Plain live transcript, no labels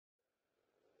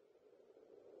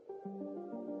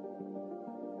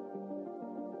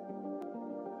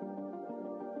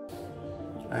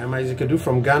I am Issac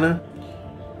from Ghana,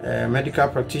 a medical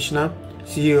practitioner,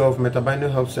 CEO of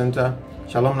Metabaino Health Center,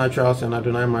 Shalom Naturals, and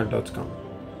AdonaiMart.com.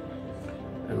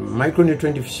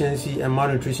 Micronutrient deficiency and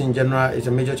malnutrition in general is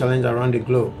a major challenge around the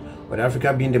globe, with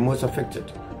Africa being the most affected,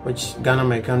 which Ghana,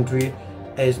 my country,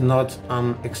 is not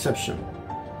an exception.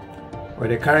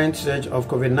 With the current surge of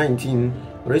COVID-19,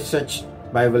 research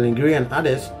by Valengiri and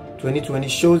others, 2020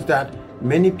 shows that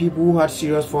many people who had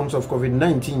serious forms of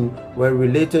COVID-19 were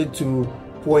related to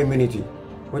poor immunity,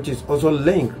 which is also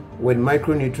linked with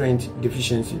micronutrient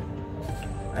deficiency.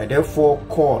 I therefore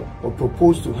call or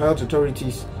propose to health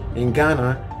authorities in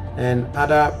Ghana and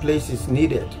other places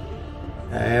needed,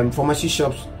 pharmacy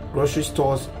shops, grocery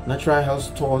stores, natural health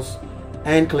stores,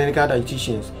 and clinical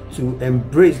dietitians to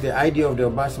embrace the idea of the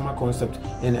Obasima concept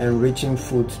in enriching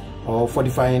foods or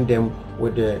fortifying them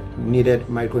with the needed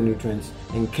micronutrients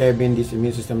in curbing these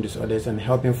immune system disorders and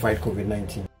helping fight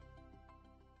COVID-19.